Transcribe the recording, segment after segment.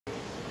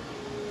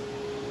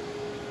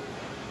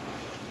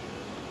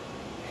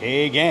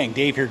Hey gang,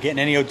 Dave here, Getting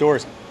Any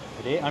Outdoors.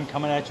 Today I'm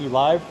coming at you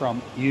live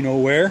from you know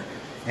where,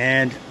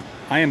 and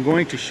I am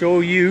going to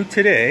show you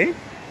today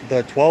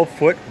the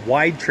 12-foot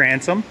wide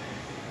transom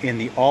in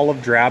the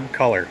olive drab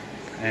color.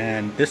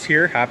 And this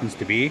here happens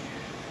to be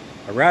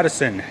a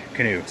Radisson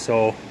canoe.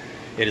 So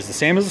it is the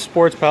same as the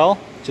Sportspal,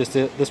 just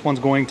this one's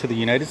going to the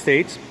United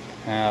States.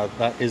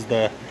 That is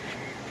the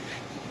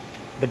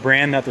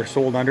brand that they're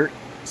sold under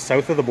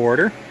south of the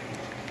border.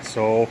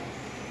 So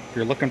if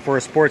you're looking for a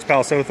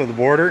Sportspal south of the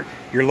border,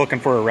 you're looking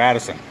for a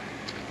Radisson.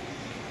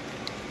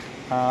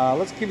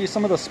 Let's give you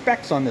some of the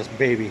specs on this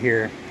baby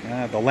here.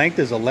 The length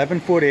is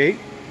 11'8",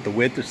 the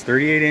width is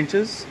 38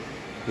 inches,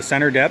 the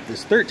center depth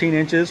is 13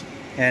 inches,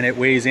 and it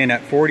weighs in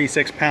at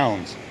 46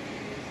 pounds.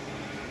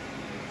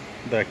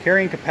 The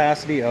carrying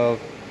capacity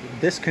of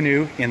this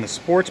canoe in the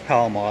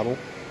Sportspal model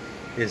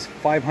is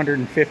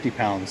 550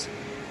 pounds.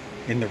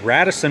 In the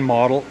Radisson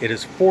model, it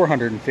is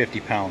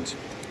 450 pounds,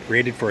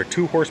 rated for a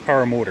 2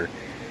 horsepower motor.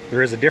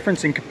 There is a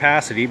difference in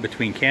capacity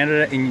between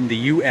Canada and the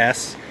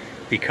US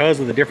because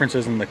of the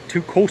differences in the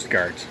two coast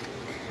guards.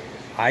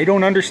 I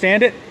don't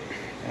understand it.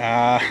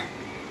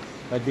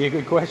 That'd be a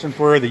good question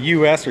for the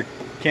US or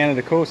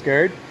Canada Coast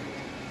Guard.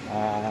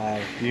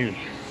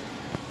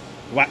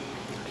 What?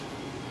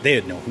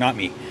 They'd know, not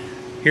me.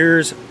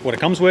 Here's what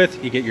it comes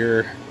with. You get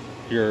your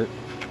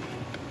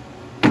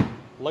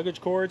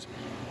luggage cords.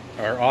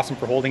 Are awesome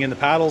for holding in the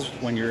paddles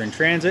when you're in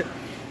transit.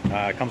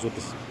 It comes with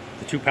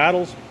the 2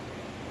 paddles.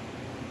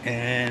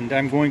 And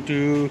I'm going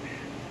to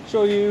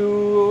show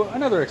you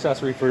another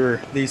accessory for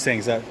these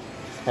things that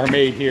are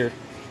made here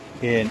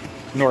in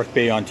North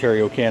Bay,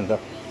 Ontario, Canada.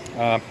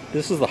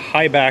 This is the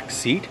high back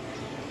seat,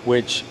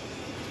 which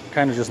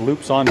kind of just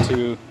loops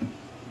onto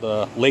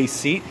the lace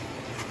seat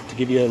to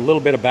give you a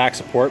little bit of back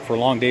support for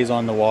long days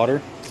on the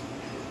water,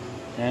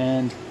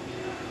 and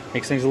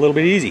makes things a little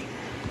bit easy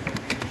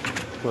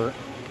for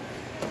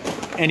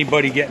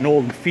anybody getting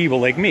old and feeble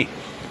like me.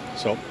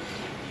 So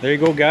there you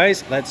go,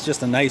 guys. That's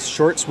just a nice,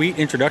 short, sweet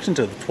introduction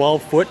to the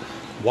 12-foot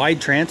wide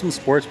transom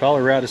Sportspal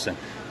or Radisson.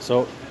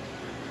 So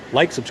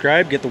like,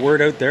 subscribe, get the word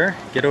out there,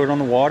 get out on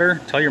the water,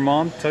 tell your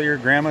mom, tell your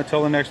grandma,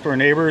 tell the next door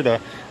neighbor, the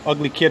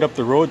ugly kid up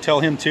the road, tell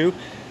him too.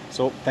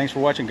 So thanks for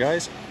watching,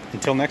 guys.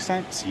 Until next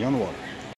time, see you on the water.